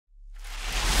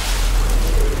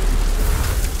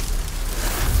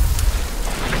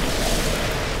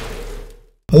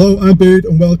Hello, I'm Bood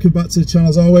and welcome back to the channel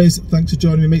as always. Thanks for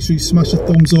joining me. Make sure you smash a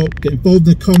thumbs up, get involved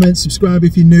in the comments, subscribe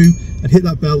if you're new and hit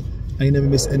that bell and you never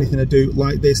miss anything I do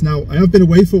like this. Now, I have been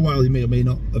away for a while, you may or may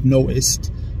not have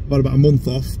noticed. I've had about a month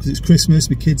off because it's Christmas,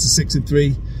 my kids are 6 and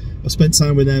 3. I've spent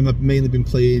time with them. I've mainly been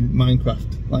playing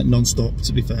Minecraft, like non-stop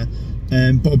to be fair.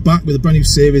 But I'm back with a brand new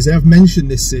series. I have mentioned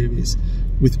this series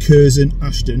with Curzon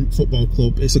Ashton Football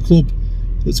Club. It's a club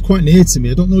that's quite near to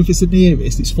me. I don't know if it's the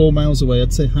nearest, it's 4 miles away.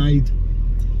 I'd say Hyde.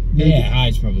 Maybe. Yeah,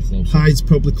 Hyde's probably closer. Hyde's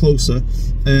probably closer.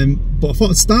 But I thought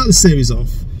I'd start the series off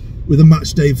with a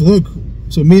match day vlog.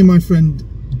 So me and my friend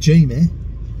Jamie,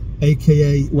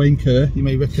 aka Wayne Kerr, you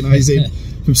may recognise him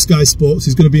from Sky Sports,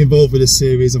 he's going to be involved with this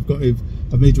series. I've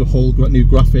made you a whole new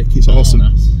graphic. It's awesome.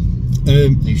 Nice.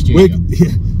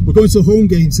 We're going to a home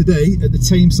game today at the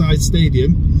Tameside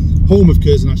Stadium, home of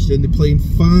Curzon Ashton. They're playing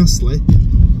Farsley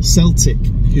Celtic,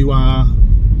 who are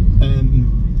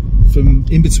from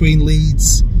in between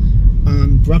Leeds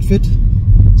and Bradford.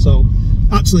 So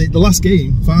actually the last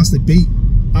game Farsley beat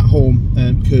at home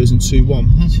Curzon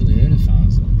 2-1. I've actually heard of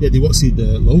Farsley. Yeah, they want to see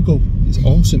the logo. It's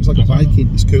awesome. It's like a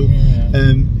Viking. It's cool.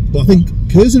 Yeah. But I think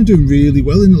Curzon are doing really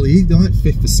well in the league. They're like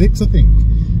 5th or 6th, I think.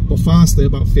 But Farsley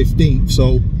about 15th.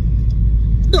 So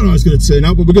I don't know how it's going to turn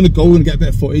out, but we're going to go and get a bit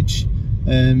of footage.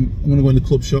 I'm going to go in the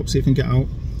club shop, see if I can get out,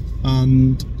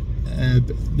 and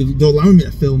they're allowing me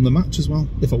to film the match as well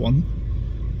if I want.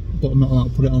 But I'm not allowed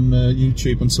to put it on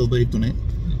YouTube until they've done it.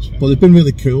 Right. But they've been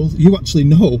really cool. You actually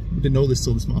know, we didn't know this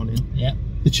till this morning. Yeah.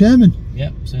 The chairman.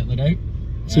 Yep, certainly do.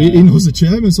 So he knows the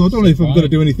chairman. So I don't know if I'm going to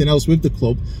do anything else with the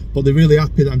club, but they're really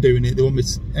happy that I'm doing it. They want me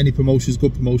to, any promotion's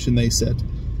good promotion, they said.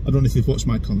 I don't know if you've watched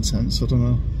my content, so I don't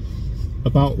know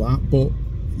about that. But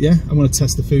yeah, I'm going to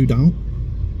test the food out.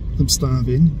 I'm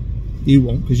starving. You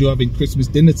won't, because you're having Christmas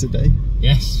dinner today.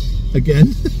 Yes.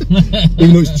 Again,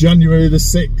 even though it's January the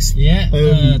 6th. Yeah,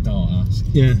 don't ask.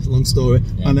 Yeah, long story.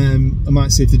 Yeah. And I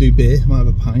might see if they do beer. I might have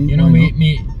a pint. You know,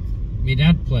 me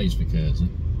dad plays for Curzon.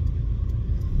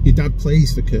 Your dad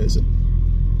plays for Curzon?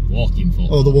 Walking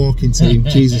football. Oh, the walking team.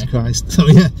 Jesus Christ. So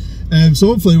yeah, so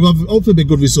hopefully we'll have a big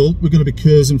good result. We're going to be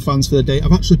Curzon fans for the day.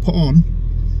 I've actually put on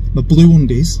my blue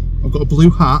undies. I've got a blue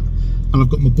hat and I've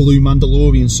got my blue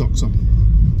Mandalorian socks on.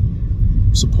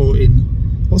 Supporting.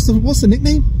 What's the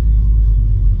nickname?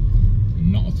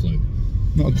 Not a clue.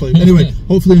 Not a clue. Anyway,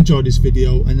 hopefully you enjoyed this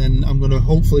video, and then I'm going to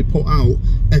hopefully put out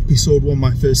episode 1,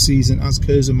 my first season as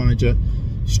Curzon manager,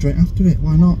 straight after it.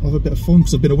 Why not? I'll have a bit of fun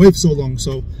because I've been away for so long.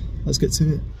 So let's get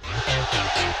to it.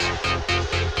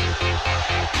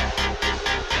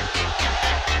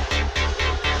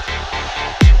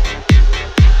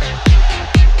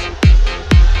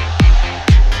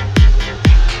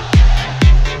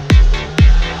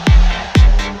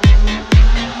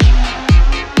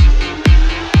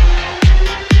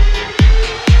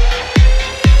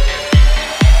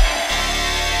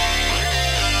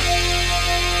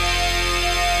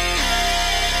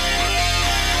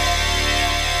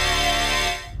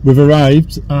 We've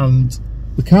arrived and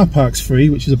the car park's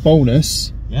free, which is a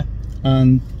bonus. Yeah.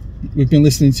 And we've been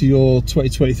listening to your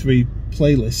 2023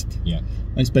 playlist. Yeah.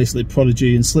 And it's basically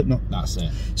Prodigy and Slipknot. That's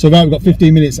it. So right, we've got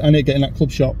 15 minutes and it getting that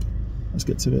club shop. Let's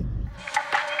get to it.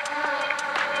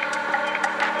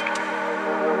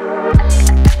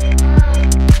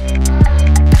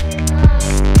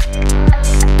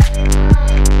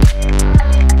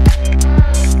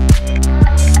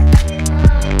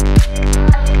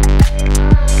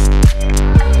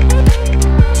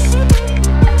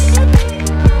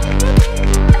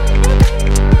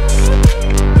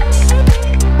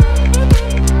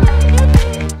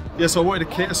 Yeah, so I wanted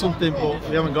a kit or something, but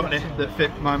we haven't got any that fit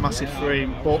my massive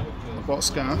frame. But I bought a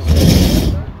scarf.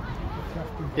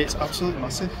 It's absolutely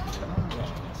massive.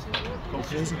 Go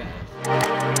crazy.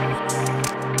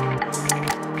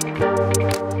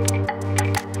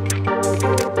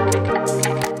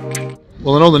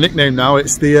 Well, I know the nickname now.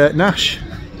 It's the Nash.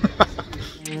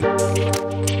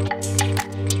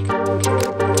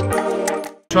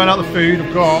 Trying out the food.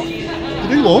 I've got. They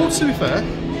do loads, to be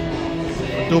fair.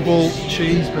 Double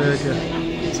cheeseburger.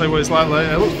 I'll tell you what it's like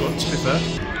later. It looks good, to be fair.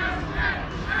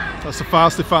 That's the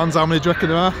Farsley fans. How many do you reckon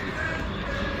there are?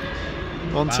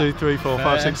 1, 2, 3, 4,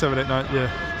 5, 6, 7, 8, 9. Yeah.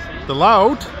 They're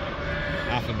loud.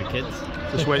 Half of my kids.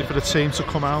 Just waiting for the team to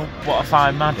come out. What I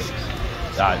find mad is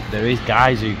that there is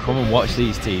guys who come and watch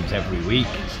these teams every week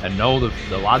and know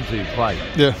the lads who play.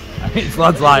 Yeah. It's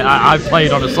lads like I've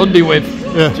played on a Sunday with.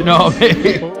 Yeah. Do you know what I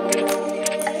mean?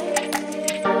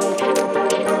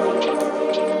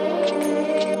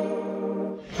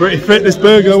 Pretty fit, this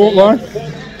burger, I won't lie.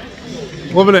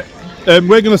 Loving it.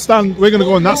 We're gonna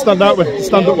go in that stand, aren't we?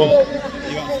 Stand up one.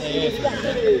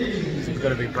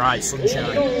 going to be bright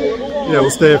sunshine. Yeah, we'll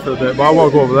stay here for a bit, but I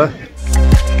want to go over there.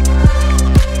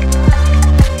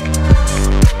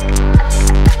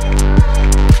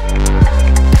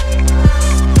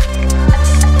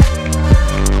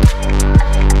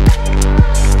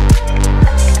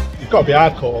 You've got to be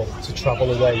hardcore to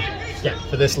travel away. Yeah,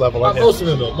 for this level, Well, most of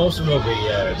them will be.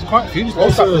 There's quite a few.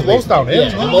 There's loads down here.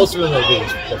 Yeah, and most of them will be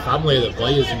the family of the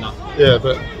players and that. Yeah,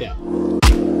 but yeah.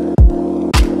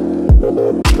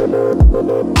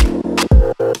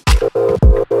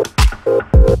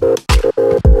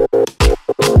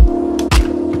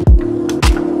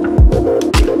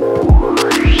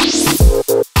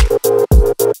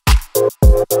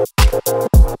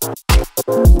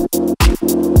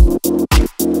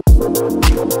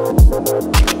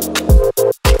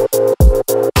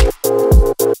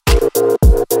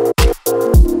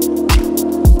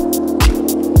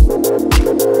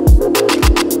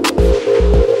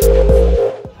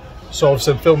 so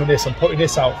obviously I'm filming this, I'm putting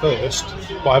this out first,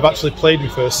 but I've actually played my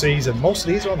first season. Most of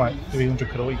these are on like 300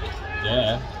 quid a week.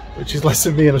 Yeah. Which is less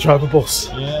than me and I drive a bus.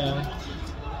 Yeah.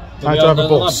 I drive a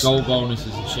bus. They'll have goal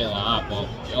bonuses and shit like that, but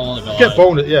it'll only be like get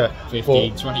bonus, yeah.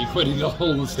 15, 20 quid in goal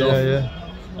and stuff. Yeah,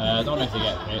 yeah. I don't know if they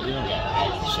get paid. They don't get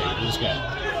paid and shit. They just get...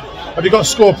 Have you got a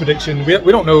score prediction?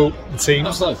 We don't know the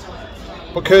teams.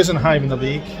 But Curzon in the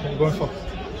league, what are you going for?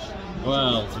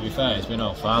 Well, to be fair, it's been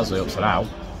all Farsley up to now.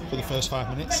 For the first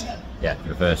 5 minutes? Yeah, for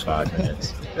the first 5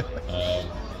 minutes.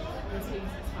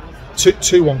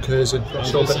 2-1 Curzon. I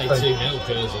was going to say 2-0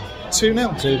 Curzon.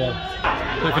 2-0?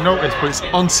 2-0. If you notice, but it's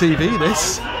on TV,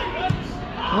 this.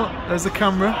 Oh, there's the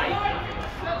camera.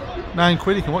 9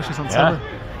 quid, you can watch this on telly.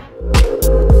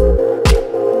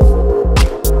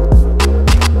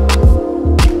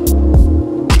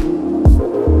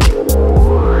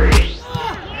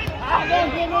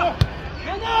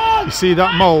 You see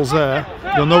that mole's there?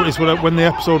 You'll notice when the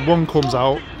episode 1 comes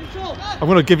out, I'm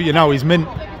going to give it you now, he's mint.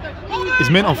 He's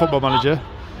mint on Football Manager.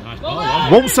 Nice ball, yeah.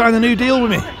 Won't sign a new deal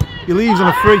with me. He leaves on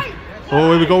a free.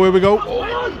 Oh, here we go, here we go.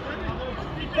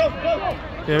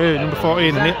 Yeah, number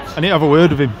 14. I need to have a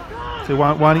word with him. So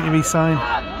why didn't you re-sign?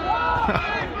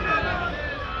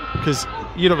 Because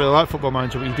you don't really like Football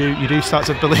Manager, but you do start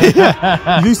to believe.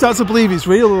 You do start to believe it's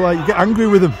real. Like you get angry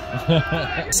with him.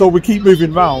 So we keep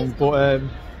moving round, but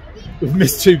we've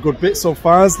missed 2 good bits. So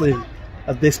Farsley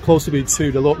are this close to being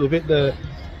 2. They've hit the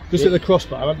just hit the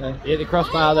crossbar, haven't they? Hit the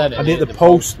crossbar then. And hit the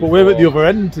post, but we're at the other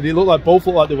end, and it looked like both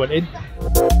looked like they went in.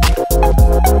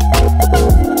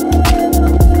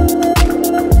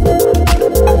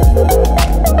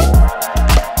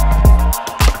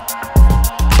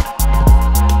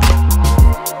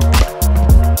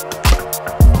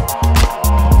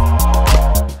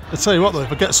 I tell you what though,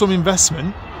 if I get some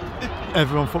investment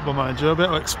ever on Football Manager, I'll be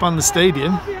able to expand the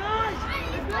stadium.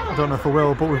 I don't know if I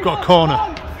will, but we've got a corner.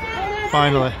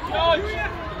 Finally.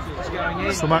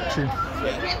 Some action.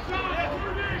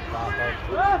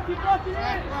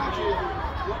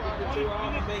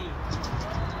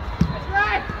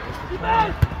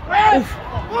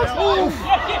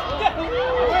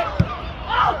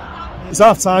 It's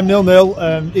half time,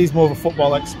 0-0. He's more of a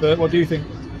football expert. What do you think?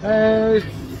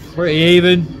 Pretty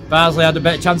even. Farsley had the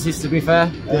better chances, to be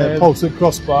fair. Yeah, post and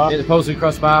crossbar. Yeah, the post and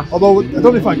crossbar. Although I don't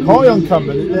know if I caught you on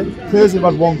camera. Curzon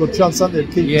had 1 good chance,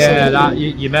 hadn't they? Yeah, that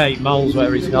your mate Moles,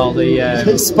 whatever he's called,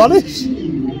 it's Spanish.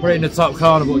 Put it in the top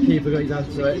corner, but the keeper got his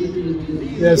hand to it.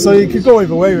 Yeah, so you could go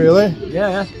either way, really.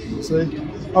 Yeah. See,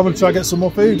 I'm going to try and get some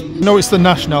more food. No, it's the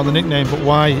Nash now, the nickname, but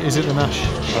why is it the Nash?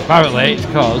 Apparently, it's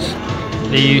because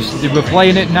they were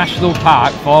playing at National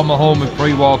Park, former home of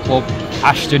pre-war club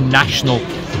Ashton National.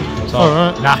 So,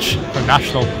 right. Nash from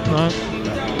National. Right.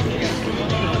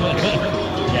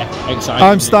 Yeah, exciting.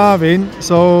 I'm starving,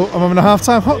 so I'm having a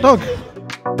half-time hot dog.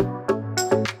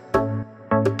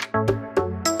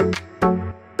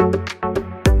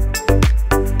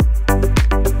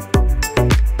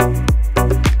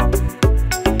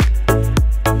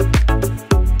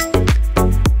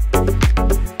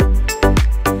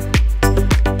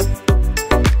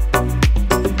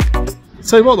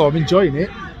 Tell you what though, I'm enjoying it.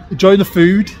 Enjoying the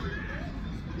food.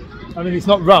 I mean, it's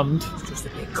not rammed. It's just a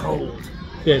bit cold.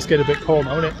 Yeah, it's getting a bit cold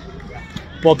now, isn't it?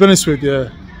 But I'll be honest with you,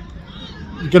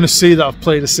 you're going to see that I've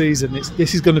played a season.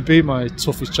 This is going to be my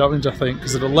toughest challenge, I think,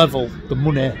 because of the level, the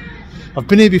money. I've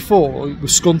been here before with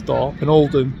Scunthorpe and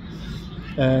Oldham.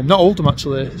 Not Oldham,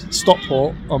 actually,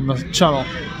 Stockport on the channel.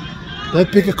 They're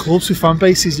bigger clubs with fan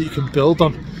bases that you can build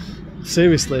on.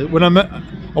 Seriously, I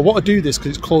want to do this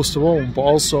because it's close to home, but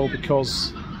also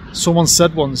because someone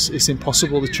said once it's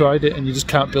impossible. They tried it and you just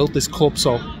can't build this club,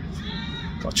 so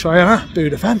gotta try it,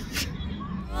 Buda fan.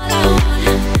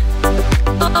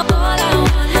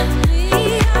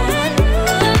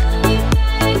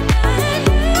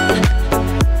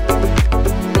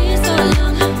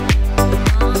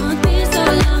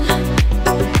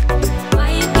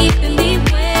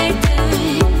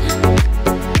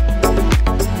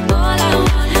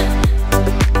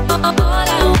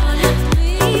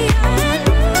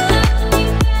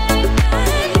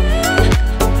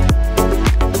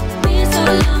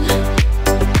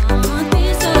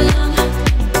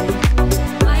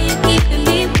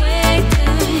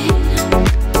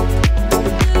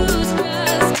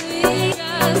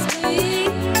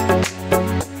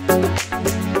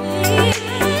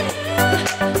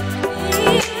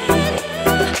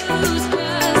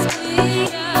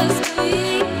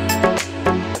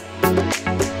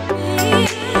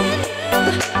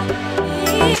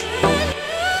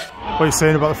 you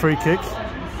saying about the free kick?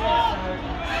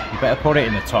 You better put it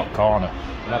in the top corner.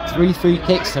 We had 3 free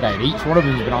kicks today, and each one of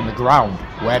them has been on the ground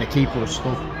where the keeper was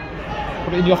stood.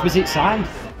 Put it in the opposite side.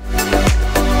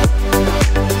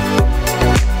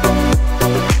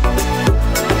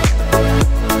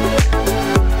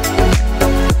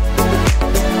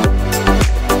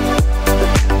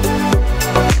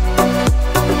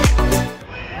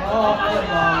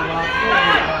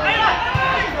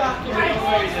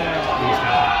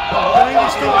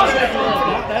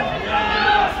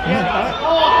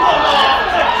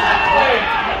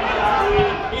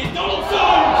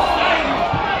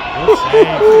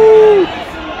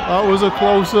 That was a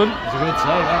close one. It was a good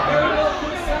save,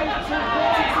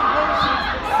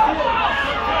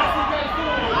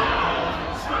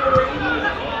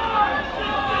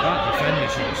 that defender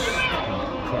should have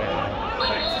put it out.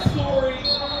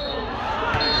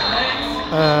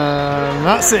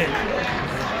 That's it.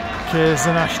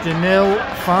 Curzon Ashton 0,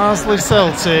 Farsley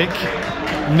Celtic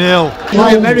 0.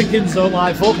 Why Americans don't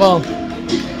like football.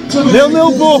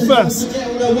 0-0 Bowfest.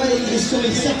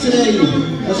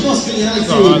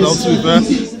 Alright, not too bad.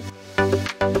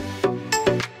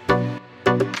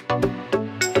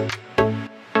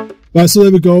 Right, so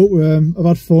there we go. I've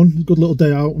had fun. Good little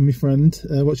day out with my friend.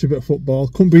 Watched a bit of football.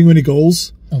 Couldn't bring any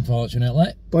goals, unfortunately.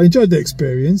 But I enjoyed the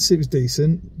experience. It was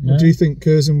decent. Yeah. What do you think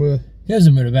Curzon were?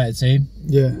 Curzon were a better team.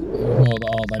 Yeah. More than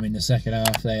all them in the second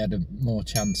half. They had more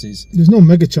chances. There's no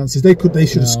mega chances. They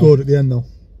should have scored at the end though.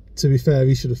 To be fair,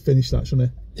 he should have finished that,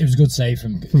 shouldn't he? It was a good save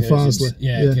from Farsley.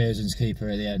 Yeah, Curzon's keeper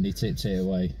at the end. He tipped it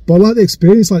away. But I like the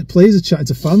experience. Like players are chatting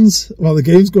to fans while the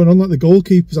game's going on. Like the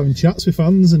goalkeepers having chats with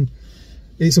fans, and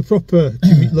it's a proper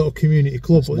little community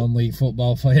club. Non-league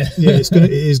football for you. Yeah, it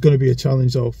is going to be a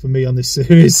challenge though for me on this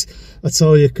series. I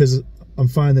tell you, because I'm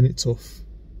finding it tough.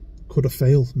 Could have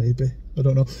failed, maybe. I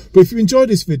don't know. But if you enjoyed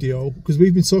this video, because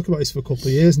we've been talking about this for a couple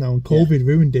of years now and COVID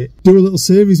ruined it, do a little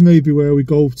series maybe where we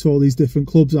go to all these different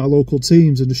clubs, our local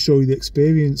teams, and just show you the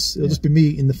experience. It'll just be me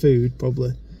eating the food,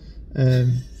 probably.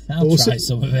 I'll try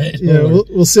some of it. Yeah,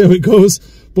 we'll see how it goes.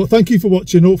 But thank you for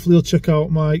watching. Hopefully you'll check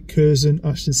out my Curzon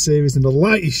Ashton series. And the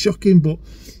light is shocking, but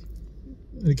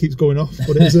it keeps going off.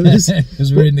 But it is what it is.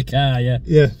 Because we're in the car, yeah.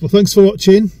 Yeah, well thanks for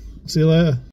watching. See you later.